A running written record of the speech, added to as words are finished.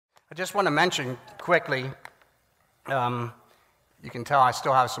I just want to mention quickly, you can tell I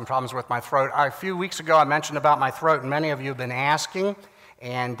still have some problems with my throat. A few weeks ago I mentioned about my throat, and many of you have been asking,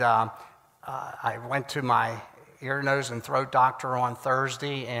 and I went to my ear, nose, and throat doctor on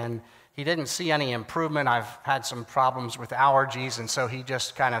Thursday, and he didn't see any improvement. I've had some problems with allergies, and so he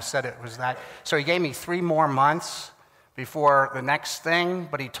just kind of said it was that. So he gave me 3 more months before the next thing,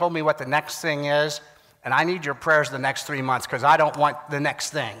 but he told me what the next thing is. And I need your prayers the next 3 months because I don't want the next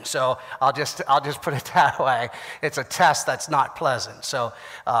thing. So I'll just put it that way. It's a test that's not pleasant. So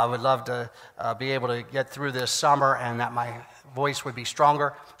I would love to be able to get through this summer and that my voice would be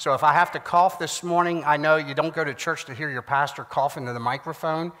stronger. So if I have to cough this morning, I know you don't go to church to hear your pastor cough into the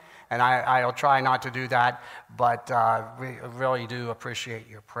microphone, and I'll try not to do that, but we really do appreciate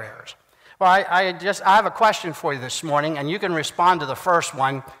your prayers. Well, I have a question for you this morning, and you can respond to the first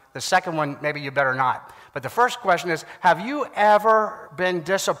one. The second one, maybe you better not. But the first question is, have you ever been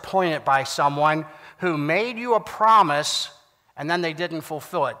disappointed by someone who made you a promise and then they didn't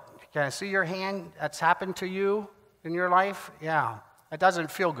fulfill it? Can I see your hand? That's happened to you in your life? Yeah. It doesn't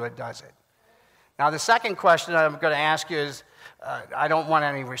feel good, does it? Now, the second question I'm going to ask you is, I don't want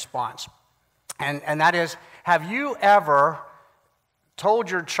any response. And that is, have you ever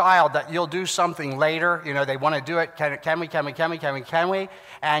told your child that you'll do something later, you know, they want to do it, can we,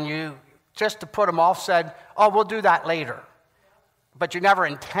 and you, just to put them off, said, oh, we'll do that later, but you never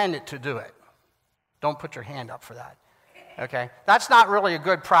intended to do it? Don't put your hand up for that, okay? That's not really a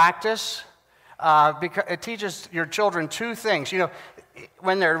good practice, because it teaches your children 2 things. You know,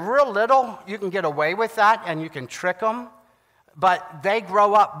 when they're real little, you can get away with that, and you can trick them, but they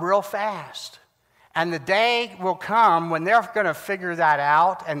grow up real fast. And the day will come when they're going to figure that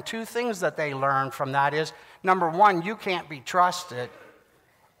out, and 2 things that they learn from that is, number 1, you can't be trusted,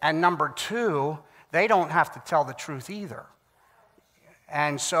 and number 2, they don't have to tell the truth either.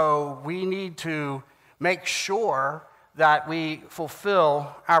 And so we need to make sure that we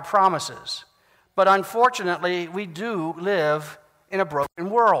fulfill our promises. But unfortunately, we do live in a broken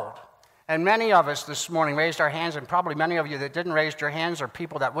world. And many of us this morning raised our hands, and probably many of you that didn't raise your hands are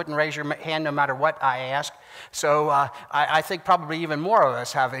people that wouldn't raise your hand no matter what I ask. So I think probably even more of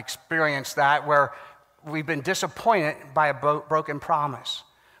us have experienced that, where we've been disappointed by a broken promise.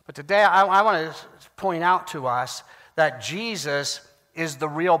 But today I want to point out to us that Jesus is the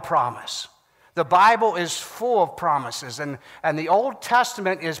real promise. The Bible is full of promises, and the Old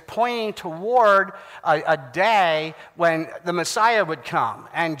Testament is pointing toward a day when the Messiah would come,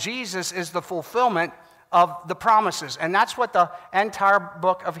 and Jesus is the fulfillment of the promises. And that's what the entire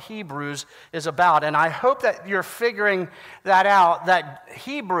book of Hebrews is about. And I hope that you're figuring that out, that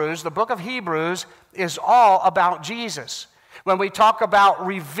Hebrews, the book of Hebrews, is all about Jesus. When we talk about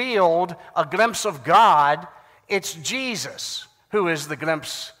revealed, a glimpse of God, it's Jesus who is the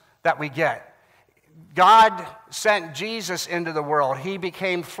glimpse that we get. God sent Jesus into the world. He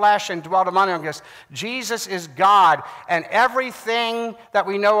became flesh and dwelt among us. Jesus is God, and everything that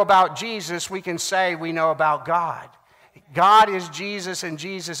we know about Jesus, we can say we know about God. God is Jesus, and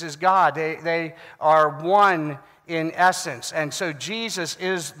Jesus is God. They are one in essence, and so Jesus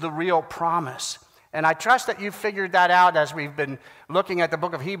is the real promise. And I trust that you've figured that out as we've been looking at the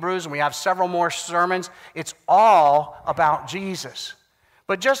book of Hebrews, and we have several more sermons. It's all about Jesus.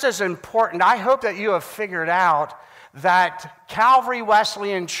 But just as important, I hope that you have figured out that Calvary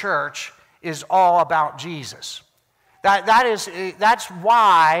Wesleyan Church is all about Jesus. That's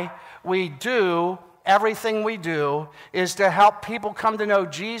why we do everything we do, is to help people come to know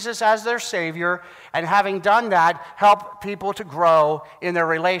Jesus as their Savior, and having done that, help people to grow in their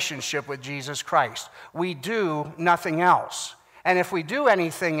relationship with Jesus Christ. We do nothing else. And if we do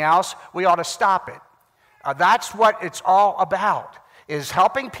anything else, we ought to stop it. That's what it's all about, is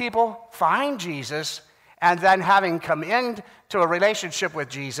helping people find Jesus and then having come into a relationship with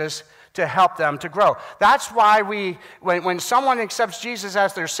Jesus to help them to grow. That's why when someone accepts Jesus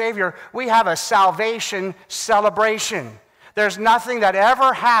as their Savior, we have a salvation celebration. There's nothing that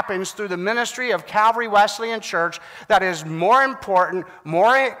ever happens through the ministry of Calvary Wesleyan Church that is more important,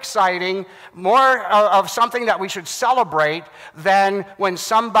 more exciting, more of something that we should celebrate than when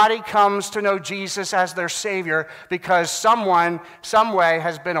somebody comes to know Jesus as their Savior, because someone, some way,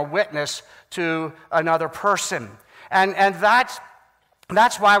 has been a witness to another person. And that's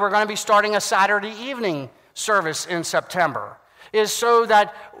why we're going to be starting a Saturday evening service in September, is so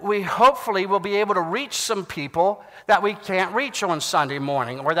that we hopefully will be able to reach some people that we can't reach on Sunday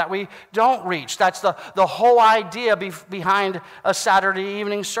morning, or that we don't reach. That's the whole idea behind a Saturday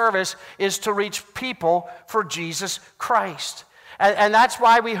evening service, is to reach people for Jesus Christ. And that's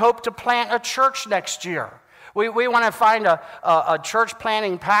why we hope to plant a church next year, We want to find a church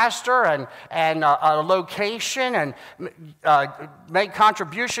planting pastor and a location and make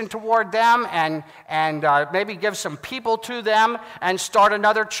contribution toward them and maybe give some people to them and start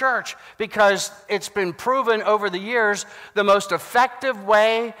another church, because it's been proven over the years the most effective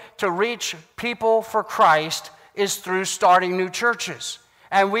way to reach people for Christ is through starting new churches.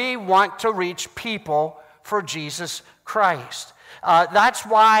 And we want to reach people for Jesus Christ. That's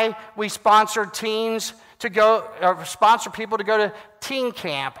why we sponsor teens to go, or sponsor people to go to teen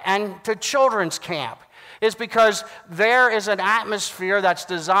camp and to children's camp, is because there is an atmosphere that's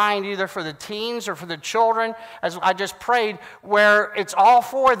designed either for the teens or for the children, as I just prayed, where it's all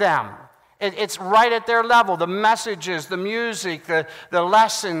for them. It's right at their level. The messages, the music, the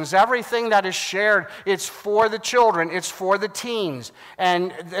lessons, everything that is shared, it's for the children, it's for the teens.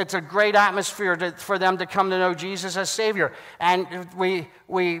 And it's a great atmosphere for them to come to know Jesus as Savior. And we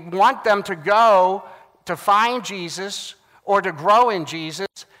want them to go to find Jesus or to grow in Jesus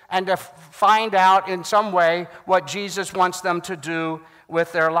and to find out in some way what Jesus wants them to do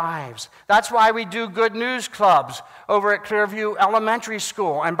with their lives. That's why we do good news clubs over at Clearview Elementary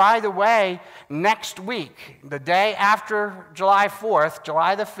School. And by the way, next week, the day after July 4th,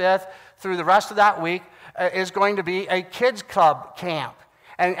 July the 5th, through the rest of that week, is going to be a kids club camp.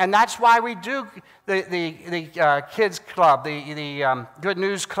 And that's why we do the kids club, the good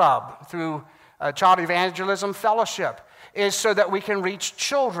news club through Child Evangelism Fellowship, is so that we can reach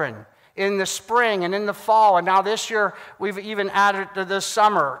children in the spring and in the fall. And now this year, we've even added to this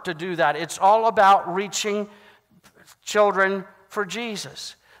summer to do that. It's all about reaching children for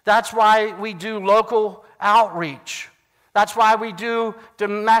Jesus. That's why we do local outreach. That's why we do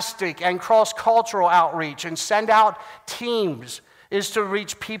domestic and cross-cultural outreach and send out teams, is to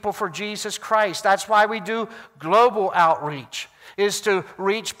reach people for Jesus Christ. That's why we do global outreach, is to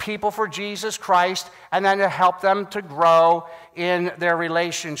reach people for Jesus Christ and then to help them to grow in their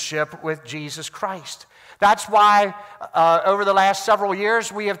relationship with Jesus Christ. That's why over the last several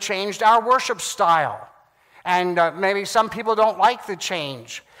years we have changed our worship style. And maybe some people don't like the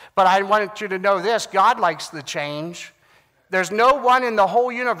change, but I want you to know this: God likes the change. There's no one in the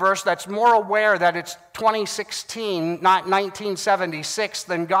whole universe that's more aware that it's 2016, not 1976,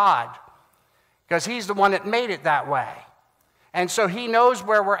 than God, because He's the one that made it that way. And so He knows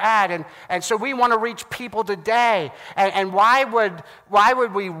where we're at, and so we want to reach people today. And why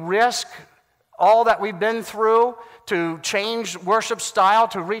would we risk all that we've been through to change worship style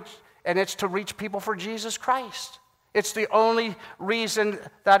to reach? And it's to reach people for Jesus Christ. It's the only reason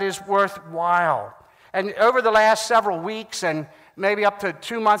that is worthwhile. And over the last several weeks and maybe up to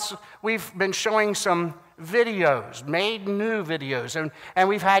 2 months, we've been showing some videos, made new videos, and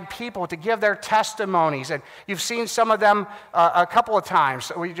we've had people to give their testimonies, and you've seen some of them a couple of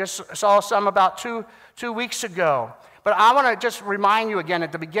times. We just saw some about two weeks ago. But I want to just remind you again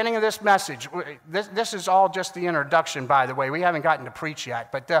at the beginning of this message, this is all just the introduction, by the way. We haven't gotten to preach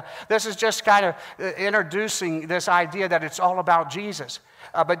yet, but this is just kind of introducing this idea that it's all about Jesus.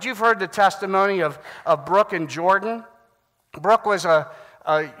 But you've heard the testimony of Brooke and Jordan. Brooke was a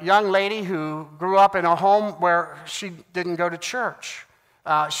young lady who grew up in a home where she didn't go to church.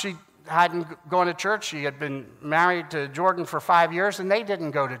 She hadn't gone to church. She had been married to Jordan for 5 years, and they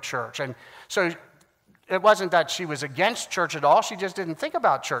didn't go to church. And so it wasn't that she was against church at all. She just didn't think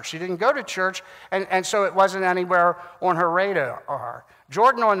about church. She didn't go to church, and so it wasn't anywhere on her radar.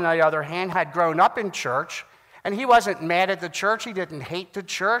 Jordan, on the other hand, had grown up in church, and he wasn't mad at the church. He didn't hate the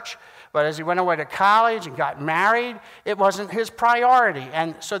church. But as he went away to college and got married, it wasn't his priority.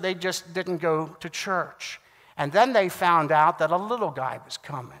 And so they just didn't go to church. And then they found out that a little guy was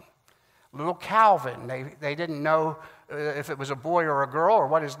coming, little Calvin. They didn't know if it was a boy or a girl or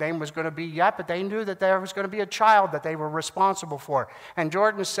what his name was going to be yet, but they knew that there was going to be a child that they were responsible for. And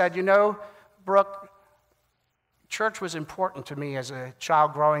Jordan said, "You know, Brooke, church was important to me as a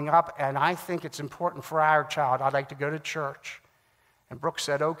child growing up, and I think it's important for our child. I'd like to go to church." And Brooke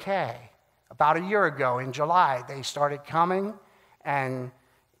said, "Okay." About a year ago in July, they started coming, and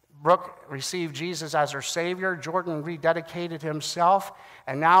Brooke received Jesus as her Savior. Jordan rededicated himself,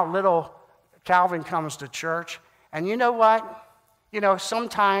 and now little Calvin comes to church. And you know what? You know,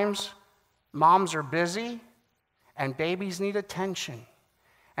 sometimes moms are busy, and babies need attention.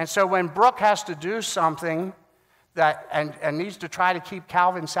 And so when Brooke has to do something and needs to try to keep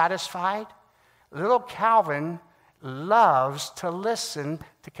Calvin satisfied, little Calvin loves to listen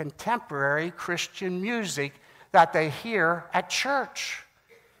to contemporary Christian music that they hear at church.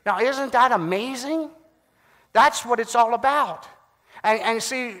 Now, isn't that amazing? That's what it's all about. And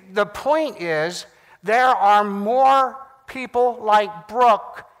see, the point is, there are more people like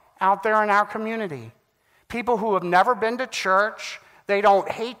Brooke out there in our community. people who have never been to church. They don't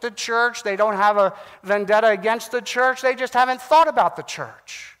hate the church. They don't have a vendetta against the church. They just haven't thought about the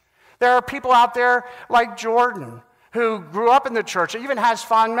church. There are people out there like Jordan who grew up in the church, even has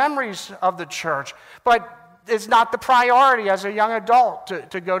fond memories of the church, but it's not the priority as a young adult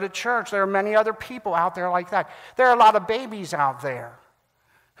to go to church. There are many other people out there like that. There are a lot of babies out there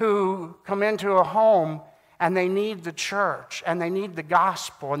who come into a home and they need the church, and they need the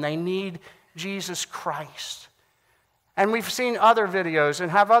gospel, and they need Jesus Christ. And we've seen other videos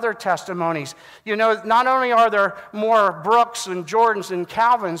and have other testimonies. You know, not only are there more Brooks and Jordans and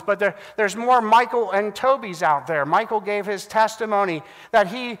Calvins, but there's more Michael and Tobys out there. Michael gave his testimony that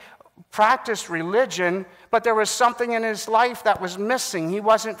he practiced religion, but there was something in his life that was missing. He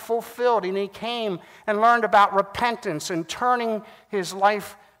wasn't fulfilled, and he came and learned about repentance and turning his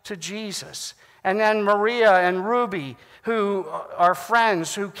life to Jesus. And then Maria and Ruby, who are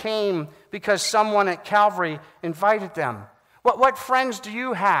friends who came because someone at Calvary invited them. What friends do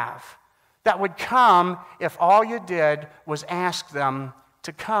you have that would come if all you did was ask them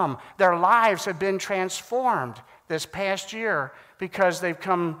to come? Their lives have been transformed this past year because they've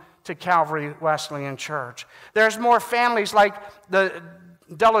come to Calvary Wesleyan Church. There's more families like the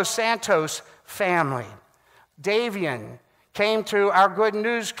De Los Santos family. Davian came to our Good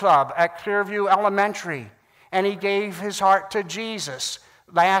News Club at Clearview Elementary, and he gave his heart to Jesus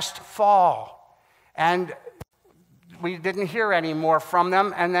last fall. And we didn't hear any more from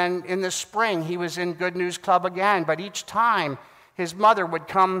them, and then in the spring he was in Good News Club again, but each time his mother would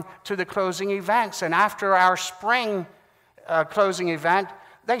come to the closing events, and after our spring closing event,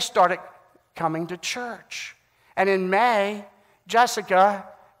 they started coming to church. And in May, Jessica,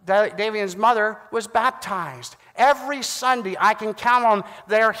 Davian's mother, was baptized. Every Sunday, I can count on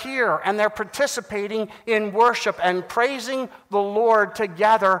they're here and they're participating in worship and praising the Lord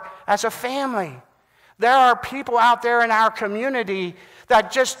together as a family. There are people out there in our community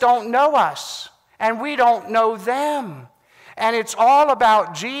that just don't know us, and we don't know them. And it's all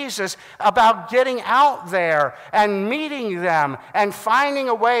about Jesus, about getting out there and meeting them and finding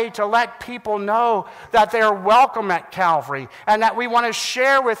a way to let people know that they're welcome at Calvary and that we want to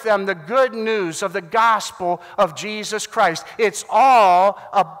share with them the good news of the gospel of Jesus Christ. It's all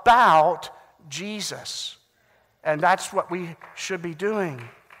about Jesus. And that's what we should be doing.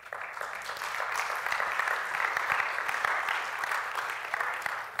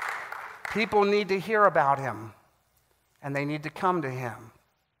 People need to hear about him. And they need to come to him.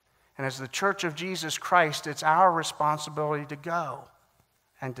 And as the Church of Jesus Christ, it's our responsibility to go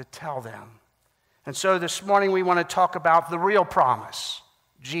and to tell them. And so this morning we want to talk about the real promise,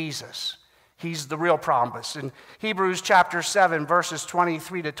 Jesus. He's the real promise. In Hebrews chapter 7, verses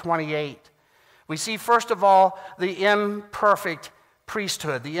 23 to 28, we see first of all the imperfect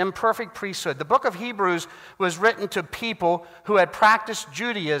priesthood, the imperfect priesthood. The book of Hebrews was written to people who had practiced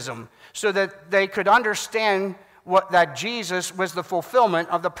Judaism so that they could understand that Jesus was the fulfillment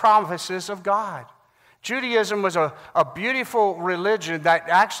of the promises of God. Judaism was a beautiful religion that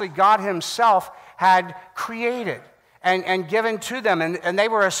actually God himself had created and given to them, and they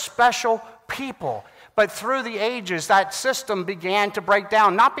were a special people. But through the ages, that system began to break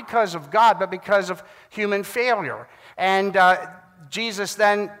down, not because of God, but because of human failure. And Jesus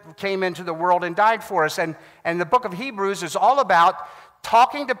then came into the world and died for us. And the book of Hebrews is all about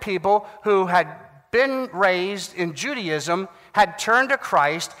talking to people who had been raised in Judaism, had turned to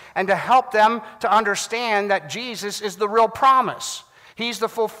Christ, and to help them to understand that Jesus is the real promise. He's the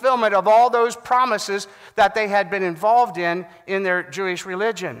fulfillment of all those promises that they had been involved in their Jewish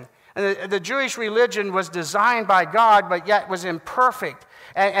religion. And the Jewish religion was designed by God, but yet was imperfect.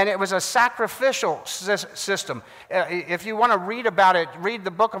 And it was a sacrificial system. If you want to read about it, read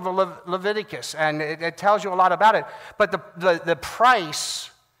the book of Leviticus, and it tells you a lot about it. But the price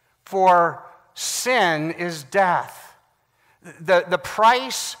for sin is death. The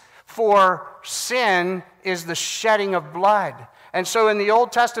price for sin is the shedding of blood. And so in the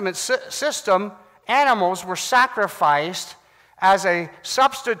Old Testament system, animals were sacrificed as a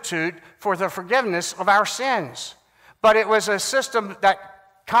substitute for the forgiveness of our sins. But it was a system that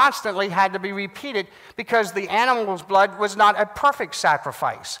constantly had to be repeated because the animal's blood was not a perfect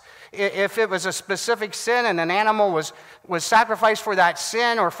sacrifice. If it was a specific sin and an animal was sacrificed for that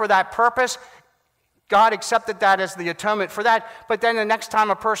sin or for that purpose, God accepted that as the atonement for that. But then the next time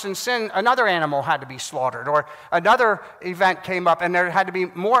a person sinned, another animal had to be slaughtered, or another event came up and there had to be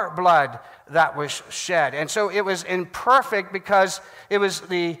more blood that was shed. And so it was imperfect because it was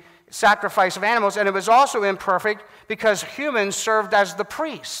the sacrifice of animals, and it was also imperfect because humans served as the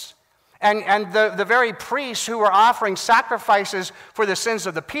priests. And the very priests who were offering sacrifices for the sins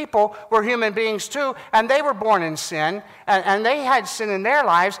of the people were human beings too, and they were born in sin, and they had sin in their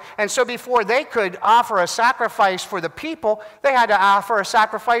lives, and so before they could offer a sacrifice for the people, they had to offer a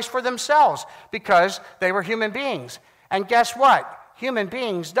sacrifice for themselves, because they were human beings. And guess what? Human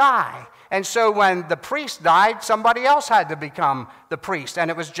beings die. And so when the priest died, somebody else had to become the priest, and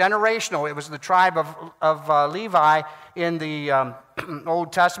it was generational. It was the tribe of Levi in the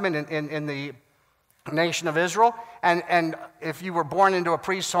Old Testament, in the nation of Israel. And if you were born into a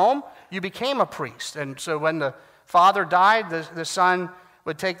priest's home, you became a priest. And so when the father died, the son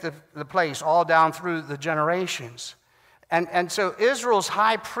would take the place all down through the generations. And so Israel's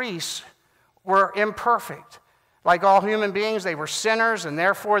high priests were imperfect. Like all human beings, they were sinners, and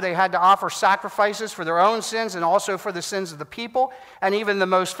therefore they had to offer sacrifices for their own sins and also for the sins of the people. And even the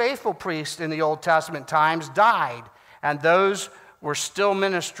most faithful priests in the Old Testament times died, and those were still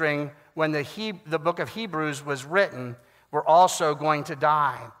ministering when the book of Hebrews was written, were also going to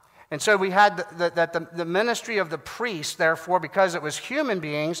die. And so we had the ministry of the priests, therefore, because it was human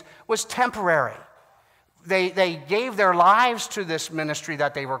beings, was temporary. They gave their lives to this ministry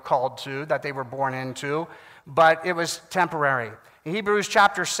that they were called to, that they were born into, but it was temporary. In Hebrews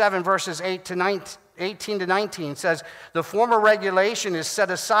chapter 7, verses 18 to 19 says, "The former regulation is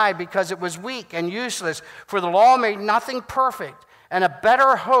set aside because it was weak and useless, for the law made nothing perfect, and a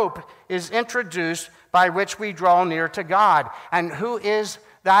better hope is introduced by which we draw near to God." And who is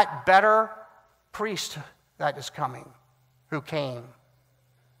that better priest that is coming, who came?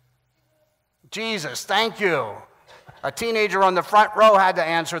 Jesus, thank you. A teenager on the front row had to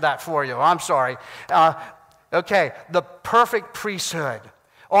answer that for you. I'm sorry. Okay, the perfect priesthood.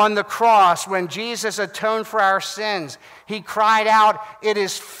 On the cross, when Jesus atoned for our sins, he cried out, "It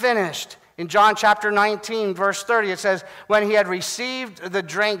is finished." In John chapter 19, verse 30, it says, "When he had received the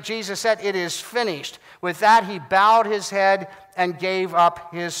drink, Jesus said, 'It is finished.' With that, he bowed his head and gave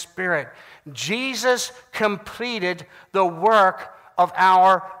up his spirit." Jesus completed the work of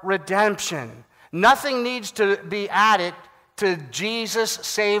our redemption. Nothing needs to be added to Jesus'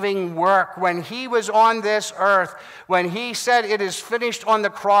 saving work. When he was on this earth, when he said it is finished on the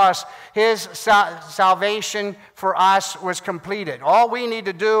cross, his salvation for us was completed. All we need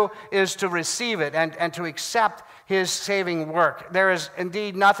to do is to receive it and to accept his saving work. There is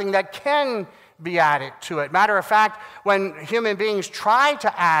indeed nothing that can be added to it. Matter of fact, when human beings try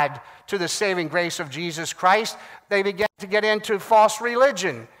to add to the saving grace of Jesus Christ, they begin to get into false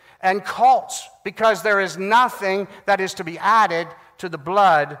religion and cults, because there is nothing that is to be added to the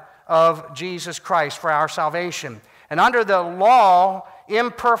blood of Jesus Christ for our salvation. And under the law,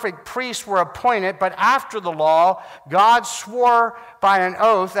 imperfect priests were appointed, but after the law, God swore by an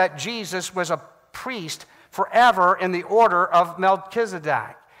oath that Jesus was a priest forever in the order of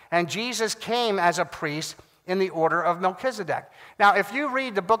Melchizedek. And Jesus came as a priest in the order of Melchizedek. Now, if you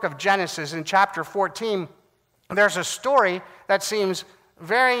read the book of Genesis in chapter 14, there's a story that seems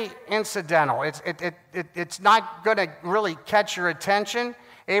very incidental. It's not going to really catch your attention.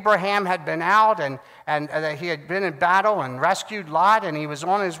 Abraham had been out, and he had been in battle and rescued Lot, and he was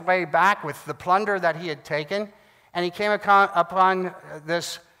on his way back with the plunder that he had taken, and he came upon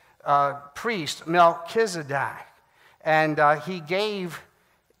this priest, Melchizedek, and he gave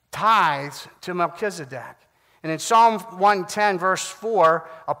tithes to Melchizedek. And in Psalm 110, verse 4,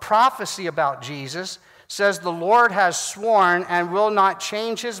 a prophecy about Jesus says, "The Lord has sworn and will not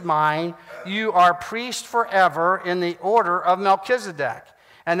change his mind. You are priest forever in the order of Melchizedek."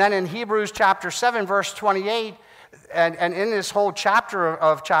 And then in Hebrews chapter 7, verse 28, and in this whole chapter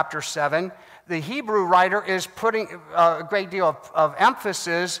of chapter 7, the Hebrew writer is putting a great deal of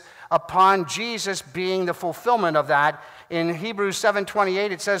emphasis upon Jesus being the fulfillment of that. In Hebrews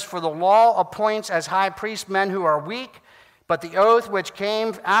 7:28, it says, "For the law appoints as high priests men who are weak, but the oath which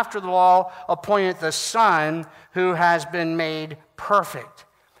came after the law appointed the Son who has been made perfect."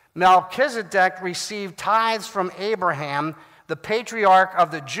 Melchizedek received tithes from Abraham, the patriarch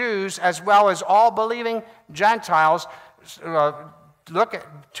of the Jews, as well as all believing Gentiles look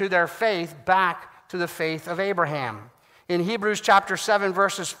to their faith back to the faith of Abraham. In Hebrews chapter 7,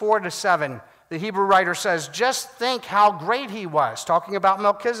 verses 4 to 7, the Hebrew writer says, "Just think how great he was," talking about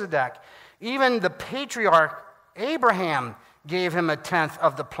Melchizedek. "Even the patriarch Abraham gave him a tenth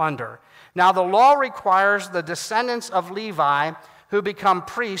of the plunder. Now the law requires the descendants of Levi who become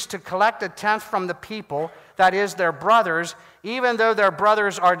priests to collect a tenth from the people, that is, their brothers, even though their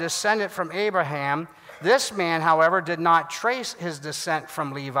brothers are descended from Abraham. This man, however, did not trace his descent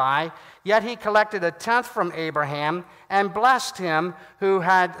from Levi, yet he collected a tenth from Abraham and blessed him who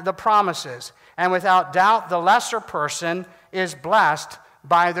had the promises. And without doubt, the lesser person is blessed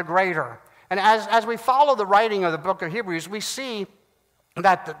by the greater. And as we follow the writing of the book of Hebrews, we see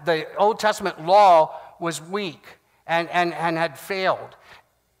that the Old Testament law was weak and had failed.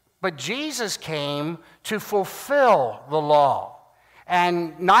 But Jesus came to fulfill the law,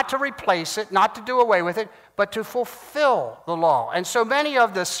 and not to replace it, not to do away with it, but to fulfill the law. And so many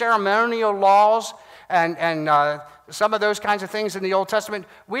of the ceremonial laws and some of those kinds of things in the Old Testament,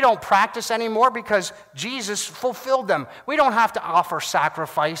 we don't practice anymore because Jesus fulfilled them. We don't have to offer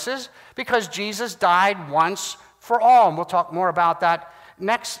sacrifices because Jesus died once for all. And we'll talk more about that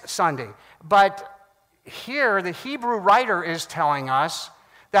next Sunday. But here, the Hebrew writer is telling us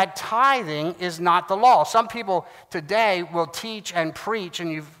that tithing is not the law. Some people today will teach and preach,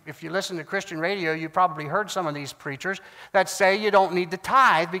 and if you listen to Christian radio, you've probably heard some of these preachers that say you don't need to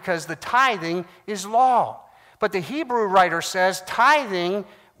tithe because the tithing is law. But the Hebrew writer says tithing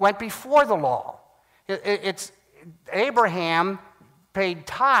went before the law. It's Abraham paid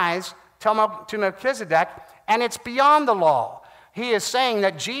tithes to Melchizedek, and it's beyond the law. He is saying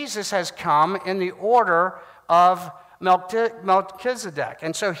that Jesus has come in the order of Melchizedek.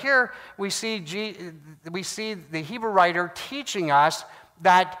 And so here we see the Hebrew writer teaching us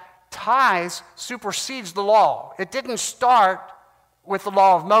that tithes supersedes the law. It didn't start with the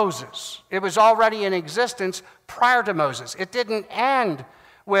law of Moses. It was already in existence prior to Moses. It didn't end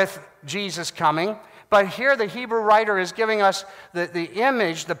with Jesus coming, but here the Hebrew writer is giving us the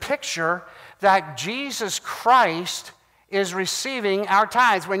image, the picture that Jesus Christ is receiving our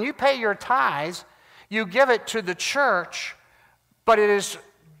tithes. When you pay your tithes, you give it to the church, but it is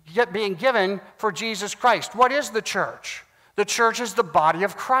being given for Jesus Christ. What is the church? The church is the body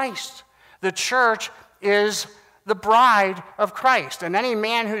of Christ. The church is the bride of Christ. And any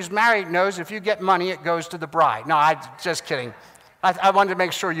man who's married knows if you get money, it goes to the bride. No, I'm just kidding. I wanted to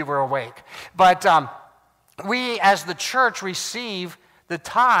make sure you were awake. But we as the church receive the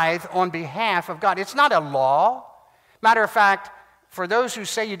tithe on behalf of God. It's not a law. Matter of fact, for those who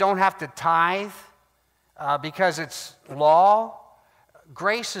say you don't have to tithe because it's law,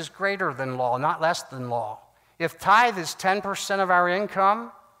 grace is greater than law, not less than law. If tithe is 10% of our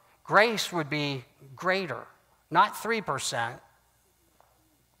income, grace would be greater. Not 3%,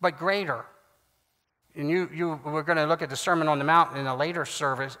 but greater. And we're going to look at the Sermon on the Mount in a later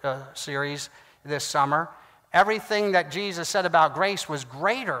series this summer. Everything that Jesus said about grace was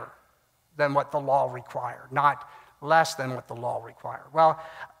greater than what the law required, not less than what the law required. Well,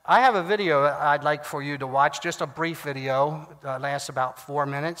 I have a video I'd like for you to watch, just a brief video, lasts about 4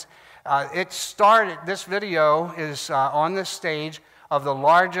 minutes. This video is on the stage of the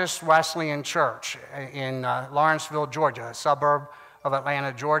largest Wesleyan church in Lawrenceville, Georgia, a suburb of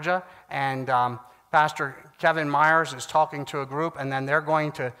Atlanta, Georgia. And Pastor Kevin Myers is talking to a group, and then they're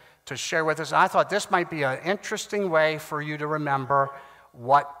going to share with us. And I thought this might be an interesting way for you to remember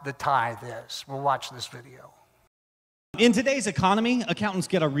what the tithe is. We'll watch this video. In today's economy, accountants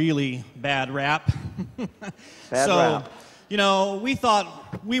get a really bad rap. Bad rap. You know, we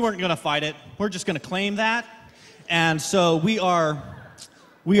thought we weren't going to fight it. We're just going to claim that. And so we are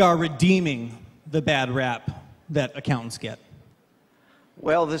redeeming the bad rap that accountants get.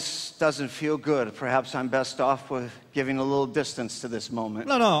 Well, this doesn't feel good. Perhaps I'm best off with giving a little distance to this moment.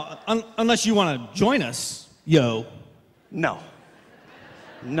 No, unless you want to join us, yo. No.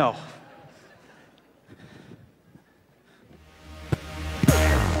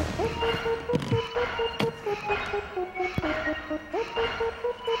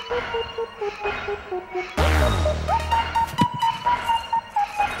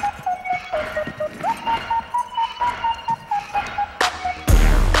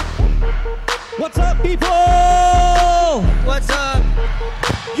 What's up, people? What's up?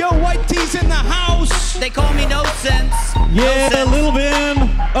 Yo, White Tees in the house. They call me No Sense. Yeah, No Sense. Little Ben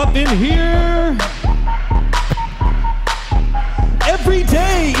up in here. Every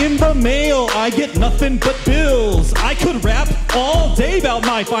day in the mail, I get nothing but bills. I could rap all day about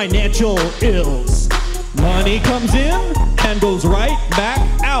my financial ills. Money comes in and goes right back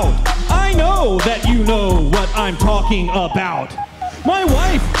out. I know that you know what I'm talking about. My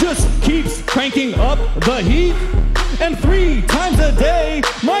wife just keeps cranking up the heat, and 3 times a day,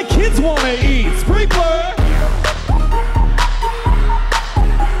 my kids want to eat. Sprinkler!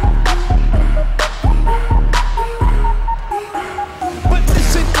 But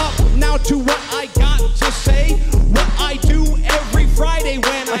listen up now to what I got to say. What I do every Friday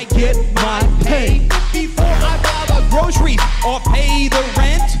when I get my pay. Before I buy the groceries or pay the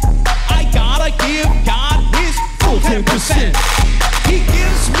rent, I gotta give God his full 10%. He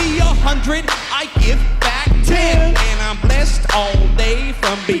gives me 100, I give back 10. And I'm blessed all day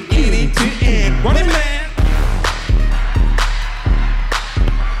from beginning to end. Running man.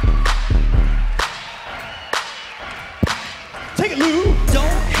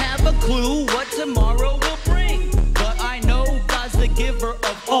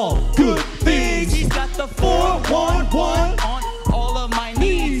 all good things. He's got the 411 on all of my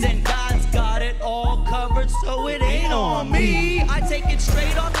needs, and God's got it all covered, so it ain't on me. I take it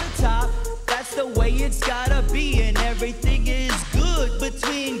straight off the top. That's the way it's gotta be, and everything is good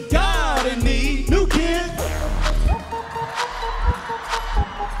between God and me. New kid.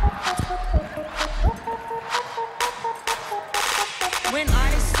 When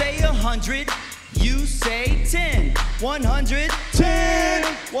I say 100, you say 10. 100, 10,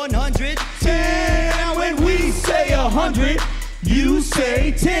 100, 10. Now when we say 100, you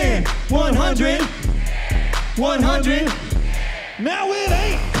say 10. 100, 100. Now it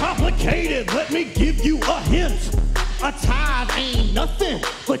ain't complicated. Let me give you a hint. A tithe ain't nothing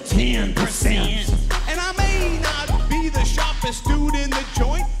but 10%. And I may not be the sharpest dude in the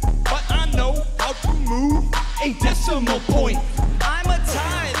joint, but I know how to move a decimal point. I'm a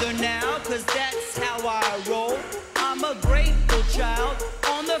tither now, cause that's how I roll. I'm a grateful child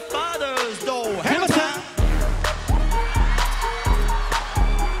on the Father's door. Hammer time.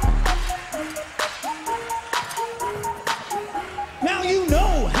 Now you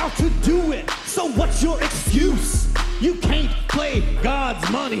know how to do it, so what's your excuse? You can't play God's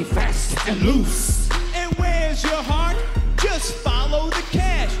money fast and loose. And where's your heart? Just follow the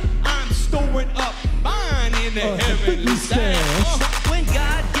cash. I'm storing up mine in the heavenly stash. When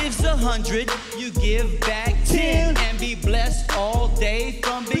God gives 100, you give back 10 and be blessed all day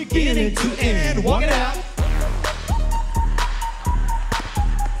from beginning to end. Walk it out.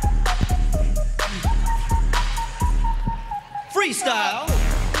 Freestyle.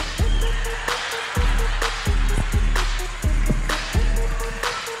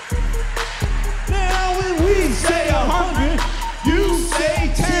 Now when we say 100, you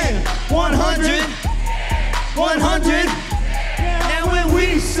say 10. 100, 100. Now when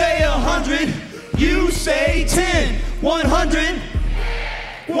we say 100, you say 10. 100,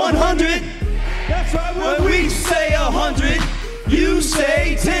 100. That's right. When we say 100, you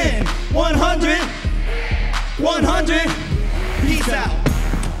say 10. 100, 100. Peace out.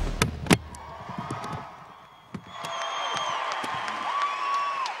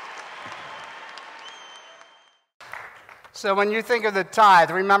 So when you think of the tithe,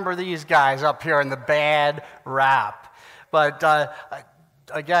 remember these guys up here in the bad rap. But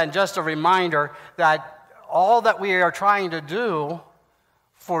again, just a reminder that all that we are trying to do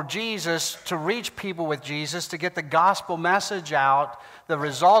for Jesus, to reach people with Jesus, to get the gospel message out, the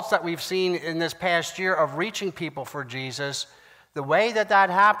results that we've seen in this past year of reaching people for Jesus, the way that that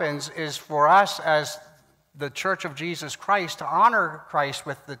happens is for us as the Church of Jesus Christ to honor Christ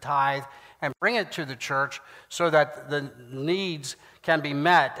with the tithe and bring it to the church so that the needs can be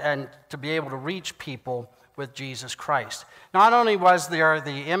met and to be able to reach people with Jesus Christ. Not only was there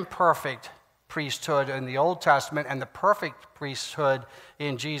the imperfect priesthood in the Old Testament and the perfect priesthood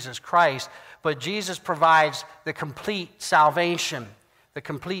in Jesus Christ, but Jesus provides the complete salvation, the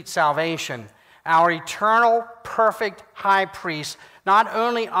complete salvation. Our eternal, perfect high priest not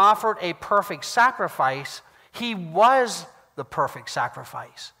only offered a perfect sacrifice, he was the perfect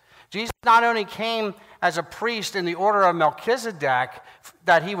sacrifice. Jesus not only came as a priest in the order of Melchizedek,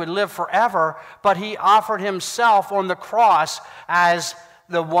 that he would live forever, but he offered himself on the cross as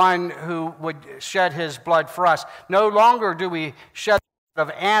the one who would shed his blood for us. No longer do we shed the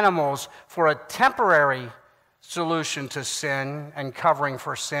blood of animals for a temporary solution to sin and covering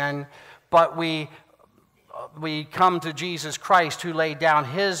for sin, but we come to Jesus Christ who laid down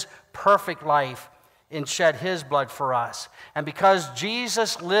his perfect life and shed his blood for us. And because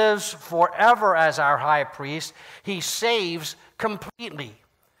Jesus lives forever as our high priest, he saves completely.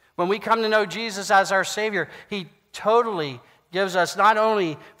 When we come to know Jesus as our Savior, he totally gives us not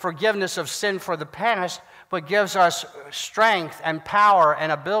only forgiveness of sin for the past, but gives us strength and power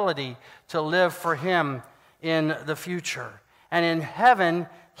and ability to live for him in the future. And in heaven,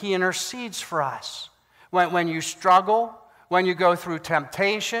 he intercedes for us. When you struggle, when you go through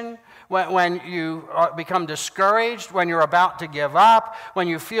temptation, when you become discouraged, when you're about to give up, when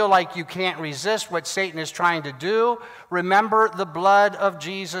you feel like you can't resist what Satan is trying to do, remember the blood of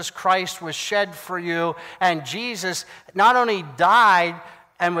Jesus Christ was shed for you, and Jesus not only died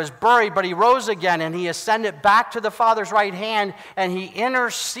and was buried, but he rose again, and he ascended back to the Father's right hand, and he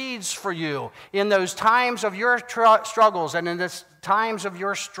intercedes for you in those times of your struggles and in the times of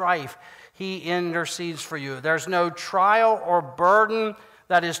your strife. He intercedes for you. There's no trial or burden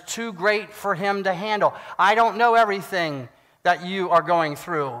that is too great for him to handle. I don't know everything that you are going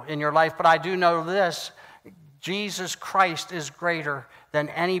through in your life, but I do know this: Jesus Christ is greater than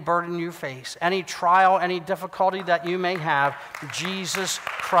any burden you face, any trial, any difficulty that you may have. Jesus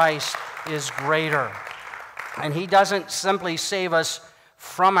Christ is greater. And he doesn't simply save us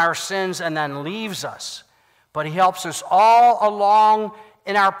from our sins and then leaves us, but he helps us all along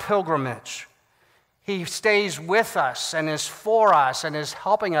in our pilgrimage. He stays with us and is for us and is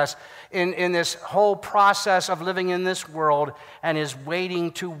helping us in this whole process of living in this world and is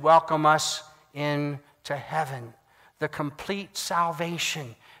waiting to welcome us into heaven. The complete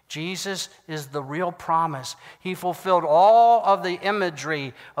salvation. Jesus is the real promise. He fulfilled all of the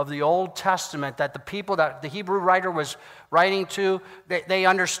imagery of the Old Testament that the people that the Hebrew writer was writing to, they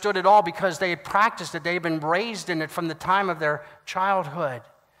understood it all because they had practiced it. They had been raised in it from the time of their childhood.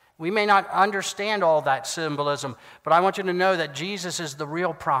 We may not understand all that symbolism, but I want you to know that Jesus is the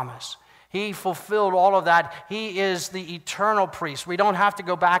real promise. He fulfilled all of that. He is the eternal priest. We don't have to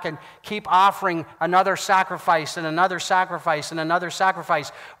go back and keep offering another sacrifice and another sacrifice and another sacrifice.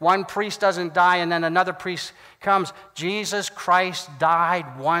 One priest doesn't die and then another priest comes. Jesus Christ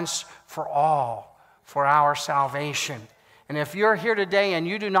died once for all for our salvation. And if you're here today and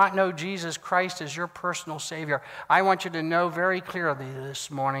you do not know Jesus Christ as your personal Savior, I want you to know very clearly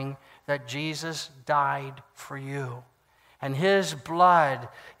this morning that Jesus died for you. And his blood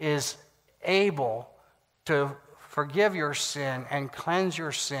is able to forgive your sin and cleanse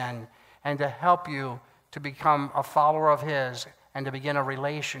your sin and to help you to become a follower of his and to begin a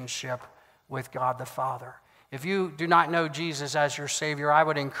relationship with God the Father. If you do not know Jesus as your Savior, I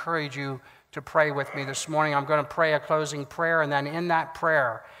would encourage you to pray with me this morning. I'm going to pray a closing prayer, and then in that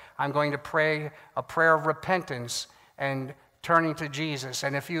prayer, I'm going to pray a prayer of repentance and turning to Jesus.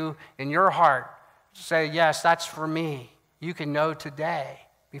 And if you, in your heart, say, yes, that's for me, you can know today,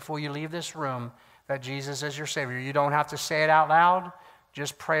 before you leave this room, that Jesus is your Savior. You don't have to say it out loud.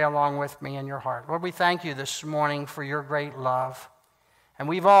 Just pray along with me in your heart. Lord, we thank you this morning for your great love. And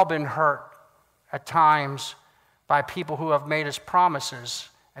we've all been hurt at times by people who have made us promises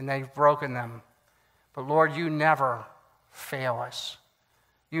and they've broken them. But Lord, you never fail us.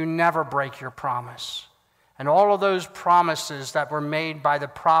 You never break your promise. And all of those promises that were made by the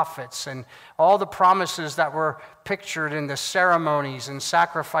prophets and all the promises that were pictured in the ceremonies and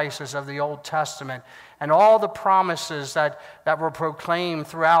sacrifices of the Old Testament and all the promises that were proclaimed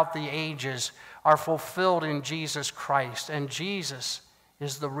throughout the ages are fulfilled in Jesus Christ. And Jesus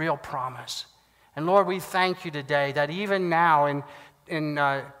is the real promise. And Lord, we thank you today that even now in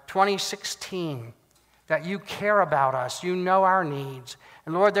 2016, that you care about us, you know our needs.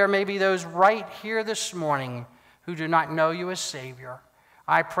 And Lord, there may be those right here this morning who do not know you as Savior.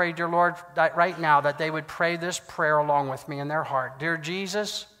 I pray, dear Lord, that right now that they would pray this prayer along with me in their heart. Dear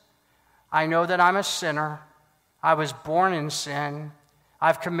Jesus, I know that I'm a sinner. I was born in sin.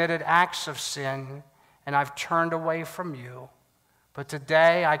 I've committed acts of sin, and I've turned away from you. But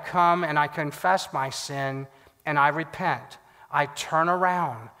today I come and I confess my sin, and I repent. I turn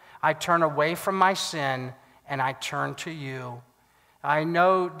around. I turn away from my sin, and I turn to you. I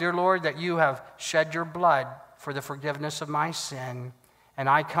know, dear Lord, that you have shed your blood for the forgiveness of my sin, and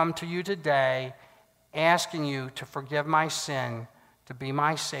I come to you today asking you to forgive my sin, to be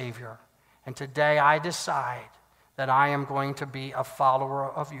my Savior. And today I decide that I am going to be a follower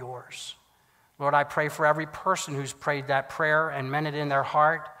of yours. Lord, I pray for every person who's prayed that prayer and meant it in their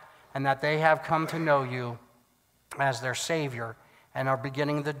heart, and that they have come to know you as their Savior and are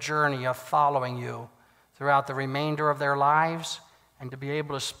beginning the journey of following you throughout the remainder of their lives and to be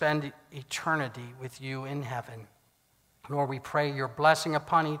able to spend eternity with you in heaven. Lord, we pray your blessing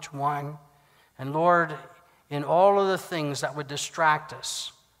upon each one. And Lord, in all of the things that would distract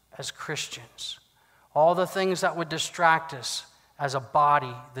us as Christians, all the things that would distract us as a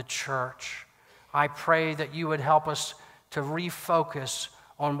body, the church, I pray that you would help us to refocus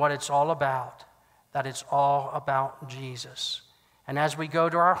on what it's all about, that it's all about Jesus. And as we go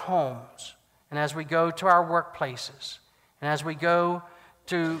to our homes, and as we go to our workplaces, and as we go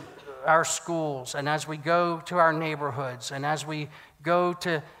to our schools, and as we go to our neighborhoods, and as we go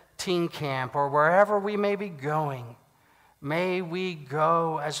to teen camp, or wherever we may be going, may we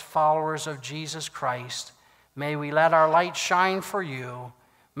go as followers of Jesus Christ. May we let our light shine for you.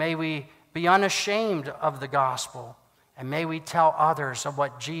 May we be unashamed of the gospel. And may we tell others of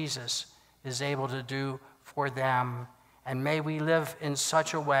what Jesus is able to do for them. And may we live in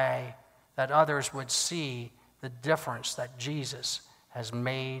such a way that others would see the difference that Jesus has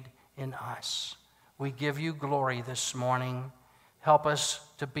made in us. We give you glory this morning. Help us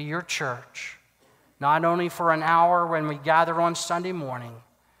to be your church, not only for an hour when we gather on Sunday morning,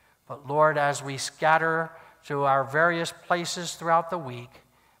 but Lord, as we scatter to our various places throughout the week,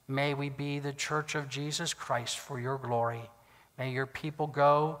 may we be the church of Jesus Christ for your glory. May your people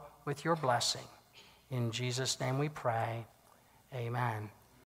go with your blessing. In Jesus' name we pray. Amen.